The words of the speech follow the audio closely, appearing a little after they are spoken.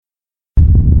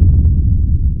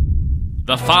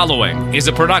The following is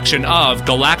a production of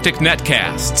Galactic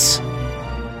Netcasts.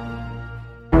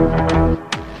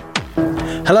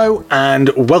 Hello and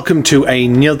welcome to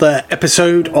another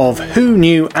episode of Who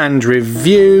Knew and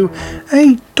Review,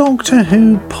 a Doctor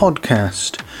Who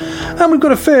podcast. And we've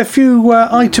got a fair few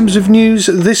items of news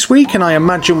this week, and I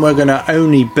imagine we're going to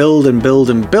only build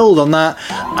on that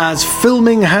as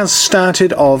filming has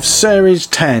started of Series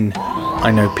 10.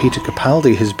 I know Peter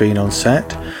Capaldi has been on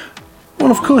set. Well,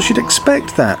 of course you'd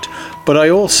expect that, but I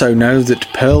also know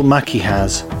that Pearl Mackie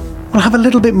has. We'll have a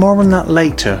little bit more on that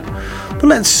later. But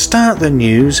let's start the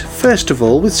news, first of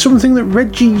all, with something that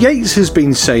Reggie Yates has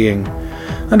been saying.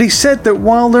 And he said that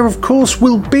while there of course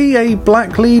will be a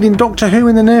black lead in Doctor Who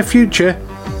in the near future,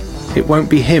 it won't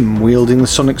be him wielding the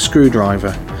sonic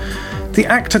screwdriver. The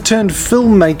actor turned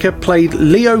filmmaker played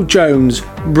Leo Jones,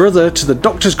 brother to the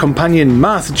Doctor's companion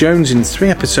Martha Jones in 3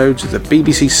 episodes of the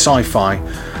BBC Sci-Fi,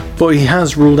 but he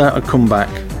has ruled out a comeback.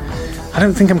 I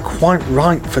don't think I'm quite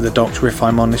right for the Doctor, if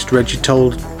I'm honest, Reggie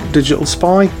told Digital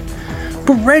Spy.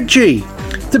 But Reggie,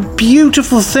 the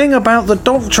beautiful thing about the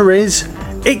Doctor is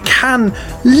it can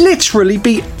literally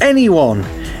be anyone.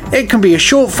 It can be a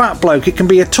short fat bloke, it can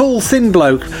be a tall thin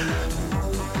bloke,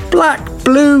 black,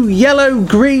 blue, yellow,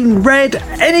 green, red,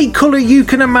 any colour you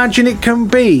can imagine it can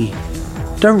be.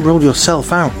 Don't rule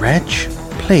yourself out, Reg,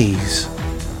 please.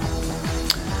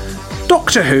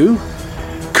 Doctor Who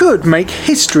could make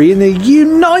history in the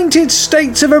United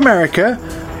States of America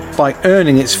by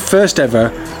earning its first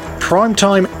ever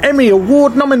Primetime Emmy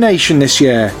Award nomination this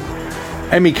year.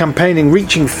 Emmy campaigning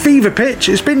reaching fever pitch,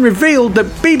 it's been revealed that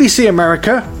BBC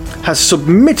America has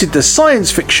submitted the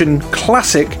science fiction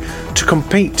classic to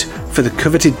compete for the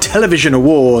coveted television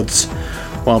awards.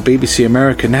 While BBC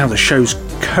America, now the show's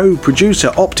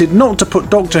co-producer, opted not to put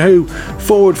Doctor Who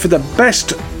forward for the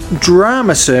best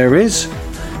drama series,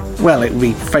 well, it will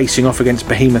be facing off against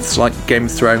behemoths like Game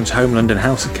of Thrones, Homeland and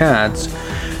House of Cards,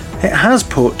 it has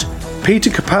put Peter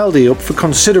Capaldi up for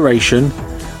consideration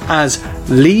as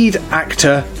lead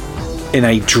actor in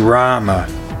a drama.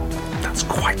 That's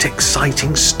quite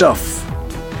exciting stuff.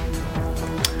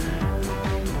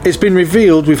 It's been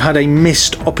revealed we've had a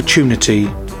missed opportunity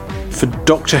for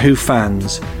Doctor Who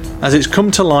fans, as it's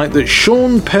come to light that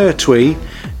Sean Pertwee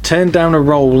turned down a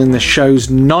role in the show's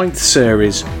 9th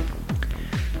series.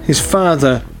 His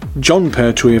father, John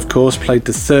Pertwee, of course, played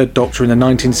the 3rd Doctor in the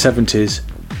 1970s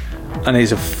and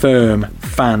is a firm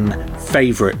fan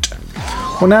favourite.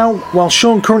 Well, now, while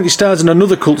Sean currently stars in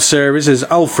another cult series as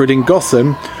Alfred in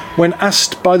Gotham, when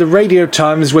asked by the Radio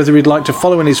Times whether he'd like to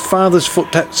follow in his father's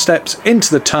footsteps into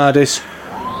the TARDIS,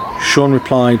 Sean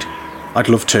replied, "I'd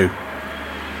love to.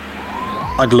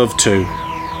 I'd love to.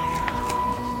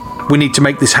 We need to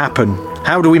make this happen.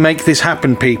 How do we make this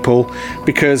happen, people?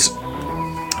 Because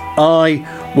I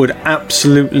would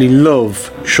absolutely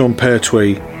love Sean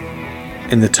Pertwee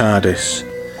in the TARDIS.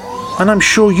 And I'm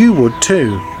sure you would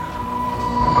too."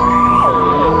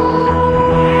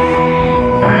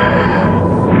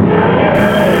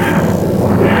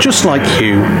 Just like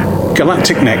you,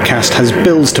 Galactic Netcast has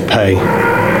bills to pay.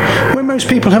 Where most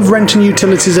people have rent and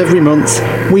utilities every month,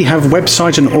 we have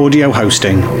website and audio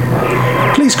hosting.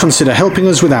 Please consider helping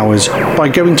us with ours by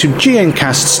going to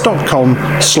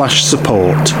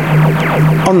gncasts.com/support.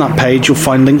 On that page you'll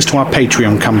find links to our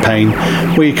Patreon campaign,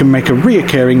 where you can make a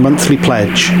reoccurring monthly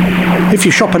pledge. If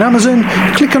you shop on Amazon,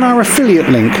 click on our affiliate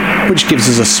link, which gives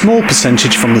us a small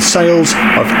percentage from the sales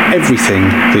of everything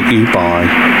that you buy.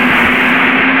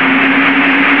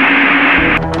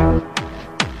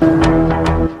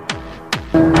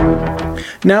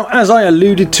 Now, as I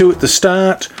alluded to at the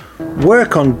start,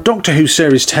 work on Doctor Who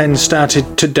Series 10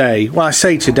 started today. Well, I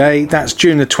say today, that's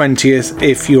June the 20th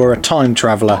if you're a time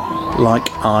traveller,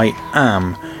 like I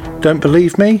am. Don't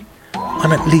believe me?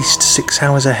 I'm at least 6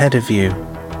 hours ahead of you.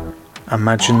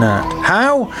 Imagine that.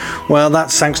 How? Well,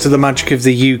 that's thanks to the magic of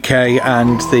the UK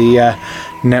and the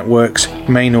network's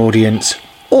main audience,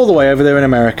 all the way over there in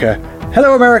America.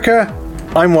 Hello, America!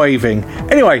 I'm waving.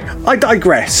 Anyway, I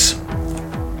digress.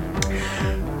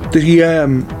 The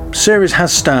series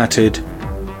has started,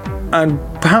 and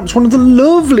perhaps one of the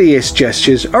loveliest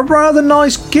gestures, a rather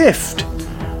nice gift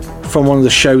from one of the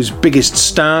show's biggest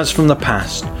stars from the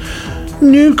past.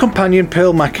 New companion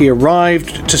Pearl Mackie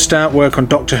arrived to start work on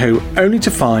Doctor Who, only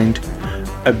to find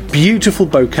a beautiful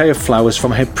bouquet of flowers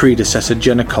from her predecessor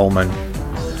Jenna Coleman.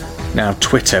 Now,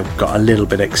 Twitter got a little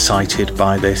bit excited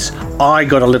by this. I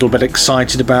got a little bit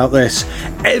excited about this.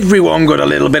 Everyone got a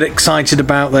little bit excited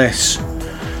about this.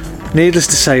 Needless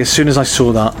to say, as soon as I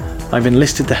saw that, I've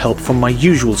enlisted the help from my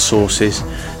usual sources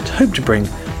to hope to bring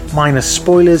minor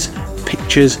spoilers,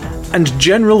 pictures and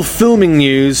general filming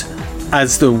news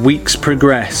as the weeks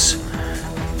progress.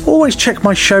 Always check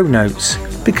my show notes,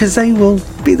 because they will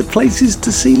be the places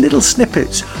to see little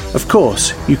snippets. Of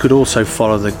course, you could also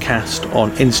follow the cast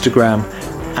on Instagram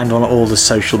and on all the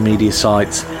social media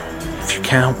sites if you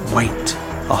can't wait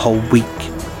a whole week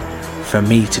for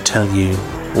me to tell you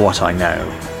what I know.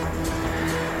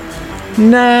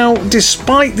 Now,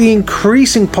 despite the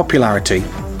increasing popularity,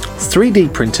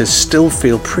 3D printers still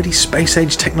feel pretty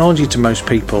space-age technology to most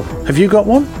people. Have you got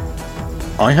one?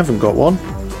 I haven't got one.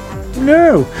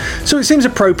 No. So it seems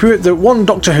appropriate that one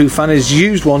Doctor Who fan has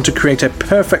used one to create a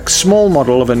perfect small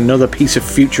model of another piece of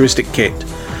futuristic kit,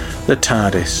 the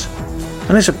TARDIS.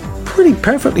 And it's a pretty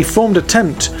perfectly formed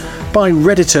attempt by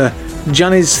Redditor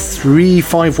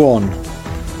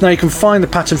Janice351. Now you can find the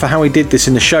pattern for how he did this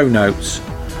in the show notes.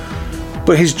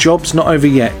 But his job's not over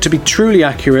yet. To be truly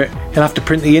accurate, he'll have to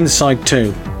print the inside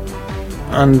too.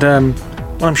 And well,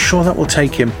 I'm sure that will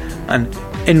take him an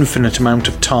infinite amount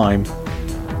of time.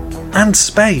 And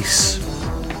space.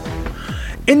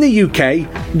 In the UK,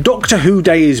 Doctor Who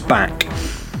Day is back.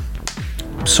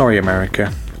 Sorry, America.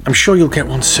 I'm sure you'll get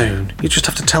one soon. You just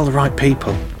have to tell the right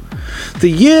people. The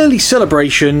yearly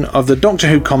celebration of the Doctor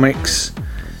Who comics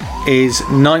is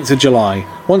 9th of July.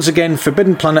 Once again,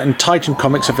 Forbidden Planet and Titan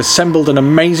Comics have assembled an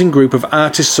amazing group of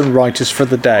artists and writers for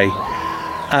the day.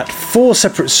 At 4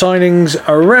 separate signings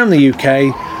around the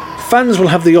UK, fans will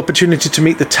have the opportunity to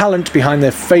meet the talent behind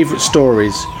their favourite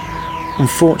stories.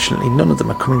 Unfortunately, none of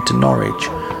them are coming to Norwich.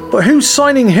 But who's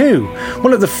signing who?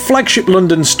 Well, at the flagship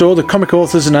London store, the comic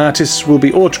authors and artists will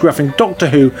be autographing Doctor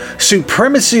Who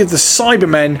Supremacy of the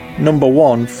Cybermen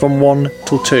 #1 from 1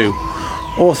 till 2.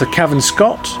 Author Cavan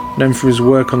Scott, known for his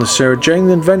work on the Sarah Jane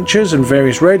Adventures and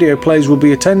various radio plays, will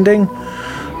be attending.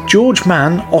 George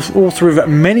Mann, author of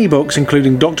many books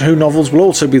including Doctor Who novels, will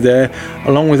also be there,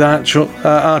 along with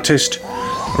artist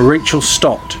Rachel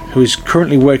Stott, who is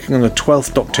currently working on the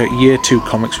 12th Doctor Year 2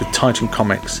 comics with Titan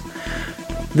Comics.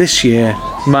 This year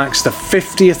marks the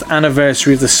 50th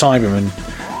anniversary of the Cybermen,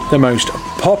 the most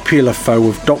popular foe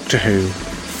of Doctor Who,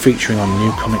 featuring on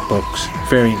new comic books,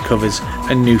 variant covers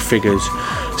and new figures.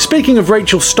 Speaking of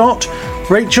Rachel Stott,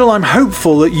 Rachel, I'm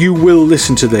hopeful that you will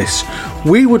listen to this.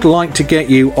 We would like to get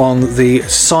you on the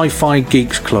Sci-Fi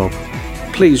Geeks Club.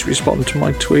 Please respond to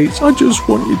my tweets. I just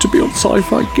want you to be on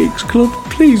Sci-Fi Geeks Club.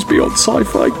 Please be on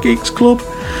Sci-Fi Geeks Club.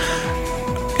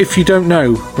 If you don't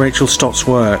know Rachel Stott's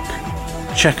work,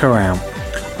 check her out.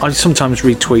 I sometimes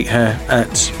retweet her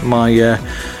at my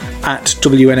at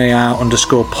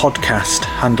WNAR_podcast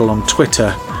handle on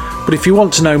Twitter. But if you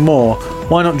want to know more,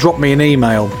 why not drop me an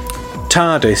email,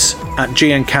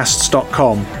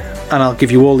 tardis@gncasts.com, and I'll give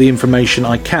you all the information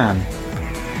I can.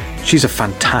 She's a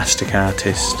fantastic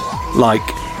artist. Like,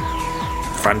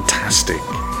 fantastic.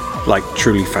 Like,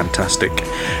 truly fantastic.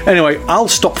 Anyway, I'll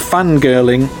stop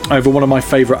fangirling over one of my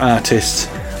favourite artists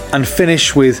and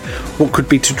finish with what could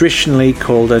be traditionally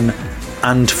called an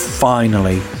 "and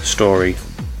finally" story.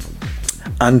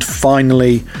 And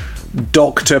finally,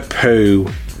 Dr.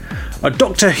 Pooh. A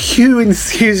Doctor Who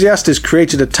enthusiast has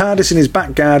created a TARDIS in his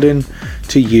back garden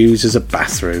to use as a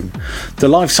bathroom. The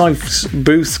life-size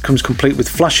booth comes complete with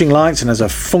flashing lights and has a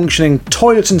functioning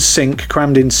toilet and sink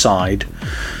crammed inside.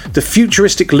 The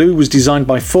futuristic loo was designed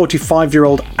by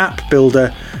 45-year-old app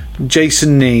builder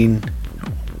Jason Neen,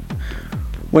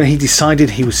 when he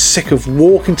decided he was sick of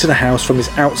walking to the house from his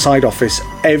outside office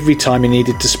every time he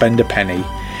needed to spend a penny.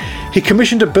 He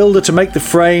commissioned a builder to make the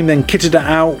frame, then kitted it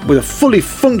out with a fully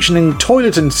functioning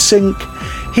toilet and sink,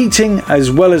 heating,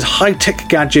 as well as high-tech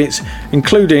gadgets,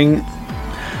 including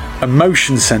a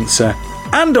motion sensor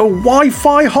and a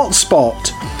Wi-Fi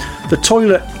hotspot. The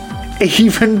toilet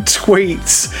even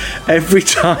tweets every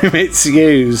time it's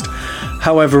used.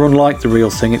 However, unlike the real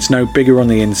thing, it's no bigger on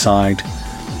the inside.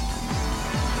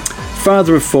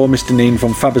 Father of 4, Mr. Neen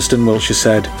from Faberston, Wiltshire,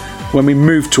 said, "When we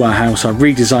moved to our house, I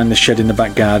redesigned the shed in the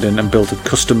back garden and built a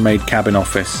custom-made cabin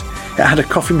office. It had a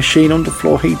coffee machine,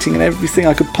 underfloor heating and everything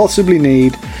I could possibly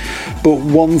need, but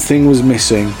one thing was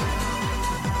missing.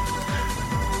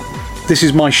 This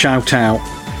is my shout out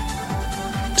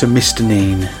to Mr.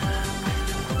 Neen.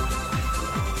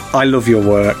 I love your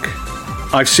work.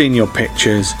 I've seen your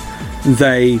pictures.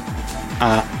 They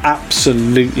are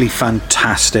absolutely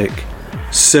fantastic.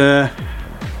 Sir,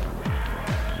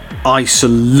 I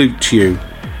salute you."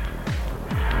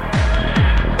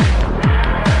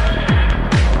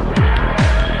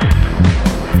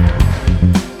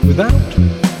 Without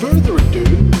further ado,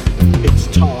 it's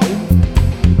time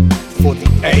for the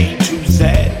A to Z.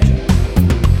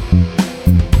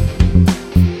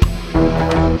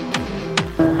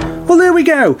 Well, there we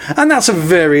go. And that's a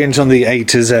variant on the A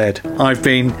to Z. I've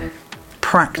been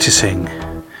practicing.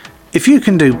 If you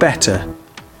can do better,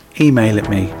 email it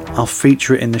me. I'll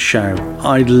feature it in the show.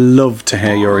 I'd love to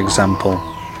hear your example.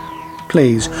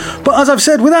 Please. But as I've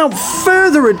said, without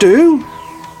further ado,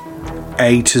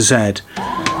 A to Z.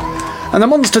 And the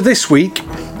monster this week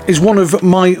is one of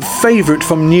my favourite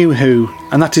from New Who,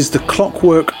 and that is the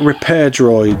Clockwork Repair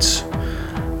Droids.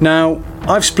 Now,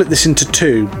 I've split this into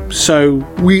two, so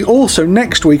we also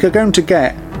next week are going to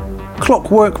get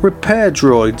Clockwork Repair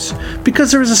Droids,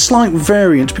 because there is a slight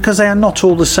variant, because they are not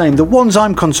all the same. The ones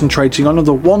I'm concentrating on are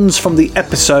the ones from the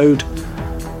episode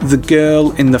The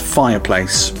Girl in the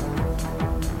Fireplace.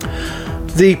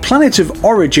 The planet of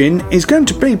origin is going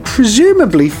to be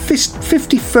presumably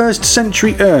 51st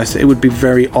century Earth. It would be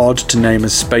very odd to name a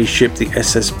spaceship the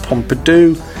SS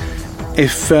Pompidou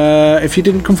if you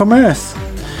didn't come from Earth.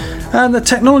 And the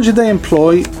technology they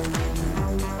employ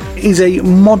is a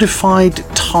modified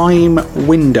time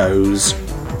windows.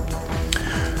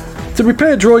 The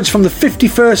repair droids from the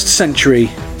 51st century,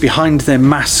 behind their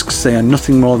masks they are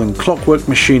nothing more than clockwork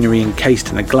machinery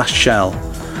encased in a glass shell.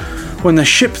 When the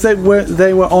ship they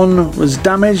were on was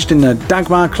damaged in a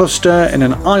Dagmar cluster in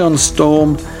an ion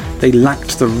storm, they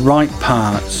lacked the right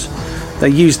parts. They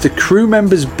used the crew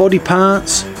members' body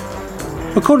parts.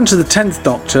 According to the 10th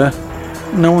Doctor,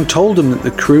 no one told them that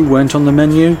the crew weren't on the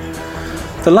menu.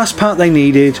 The last part they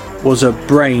needed was a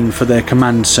brain for their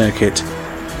command circuit,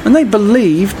 and they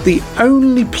believed the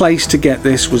only place to get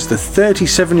this was the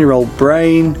 37-year-old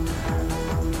brain,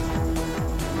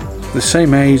 the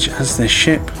same age as their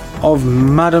ship, of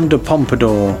Madame de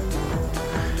Pompadour.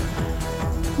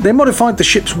 They modified the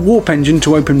ship's warp engine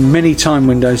to open many time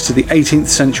windows to the 18th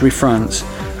century France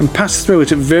and passed through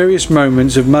it at various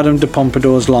moments of Madame de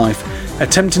Pompadour's life,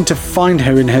 attempting to find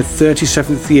her in her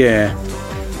 37th year.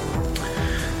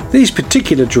 These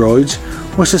particular droids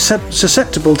were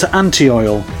susceptible to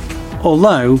anti-oil,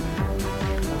 although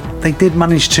they did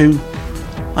manage to,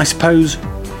 I suppose,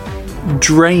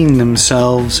 drain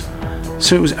themselves,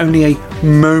 so it was only a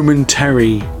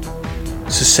momentary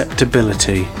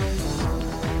susceptibility.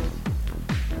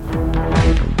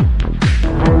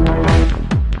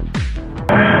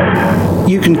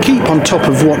 You can keep on top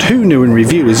of what Who Knew in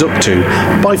Review is up to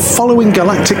by following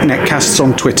Galactic Netcasts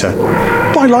on Twitter,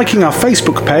 by liking our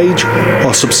Facebook page,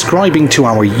 or subscribing to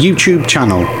our YouTube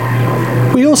channel.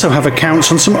 We also have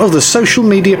accounts on some other social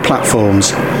media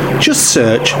platforms. Just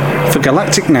search for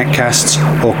Galactic Netcasts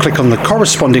or click on the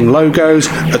corresponding logos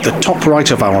at the top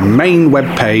right of our main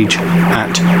webpage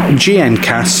at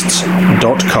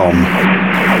gncasts.com.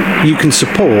 You can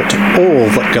support all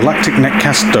that Galactic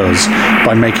Netcast does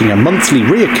by making a monthly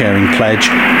reoccurring pledge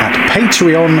at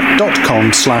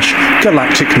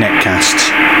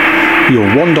patreon.com/galacticnetcasts. Your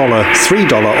 $1,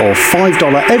 $3 or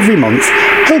 $5 every month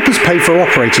help us pay for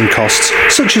operating costs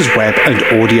such as web and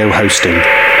audio hosting.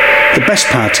 The best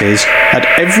part is, at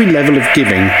every level of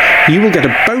giving, you will get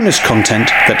a bonus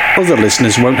content that other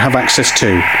listeners won't have access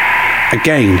to.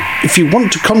 Again, if you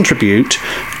want to contribute,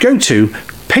 go to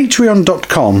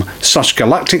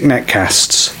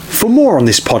patreon.com/galacticnetcasts. For more on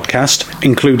this podcast,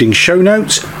 including show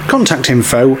notes, contact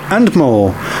info and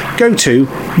more, go to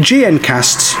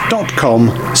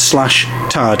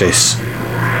gncasts.com/TARDIS.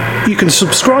 You can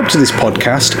subscribe to this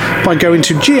podcast by going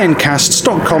to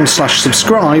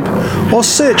gncasts.com/subscribe or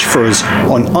search for us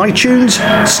on iTunes,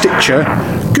 Stitcher,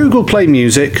 Google Play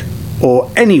Music, or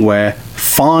anywhere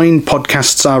fine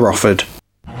podcasts are offered.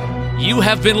 You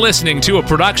have been listening to a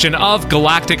production of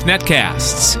Galactic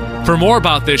Netcasts. For more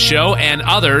about this show and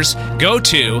others, go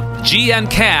to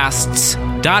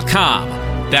gncasts.com.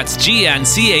 That's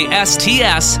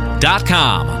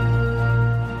gncasts.com.